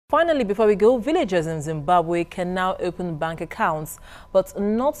Finally, before we go, villagers in Zimbabwe can now open bank accounts, but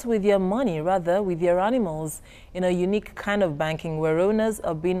not with their money, rather with their animals, in a unique kind of banking where owners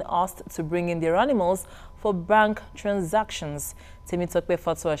are being asked to bring in their animals for bank transactions. Temitope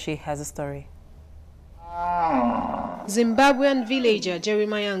Fatuashi has a story. Zimbabwean villager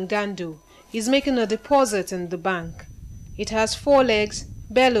Jeremiah Ngando is making a deposit in the bank. It has 4 legs,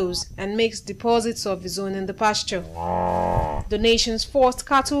 bellows, and makes deposits of his own in the pasture. The nation's first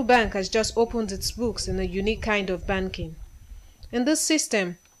cattle bank has just opened its books in a unique kind of banking. In this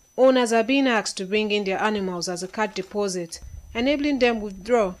system, owners are being asked to bring in their animals as a cash deposit, enabling them to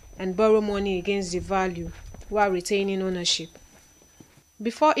withdraw and borrow money against the value while retaining ownership.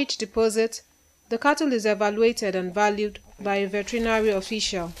 Before each deposit, the cattle is evaluated and valued by a veterinary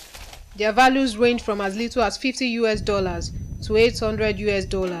official. Their values range from as little as $50 to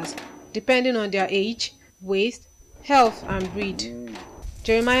 $800, depending on their age, weight, health, and breed.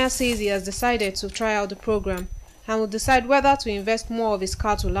 Jeremiah says he has decided to try out the program and will decide whether to invest more of his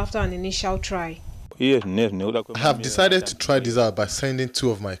cattle after an initial try. I have decided to try this out by sending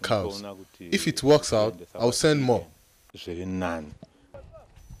 2 of my cows. If it works out, I'll send more.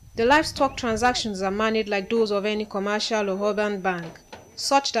 The livestock transactions are managed like those of any commercial or urban bank,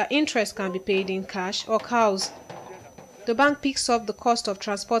 such that interest can be paid in cash or cows. The bank picks up the cost of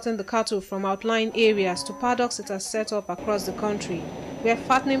transporting the cattle from outlying areas to paddocks it has set up across the country, where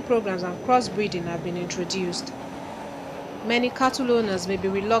fattening programs and crossbreeding have been introduced. Many cattle owners may be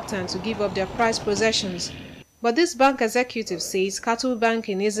reluctant to give up their prized possessions, but this bank executive says cattle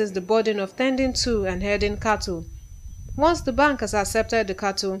banking eases the burden of tending to and herding cattle. Once the bank has accepted the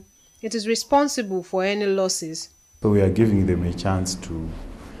cattle, it is responsible for any losses. So we are giving them a chance to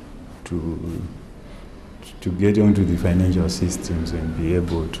get onto the financial systems and be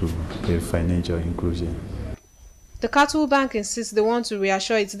able to have financial inclusion. The cattle bank insists they want to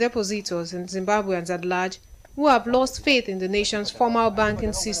reassure its depositors and Zimbabweans at large who have lost faith in the nation's formal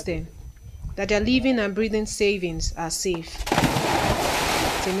banking system that their living and breathing savings are safe.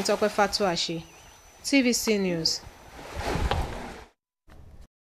 Temitope Fatuashi, TVC News.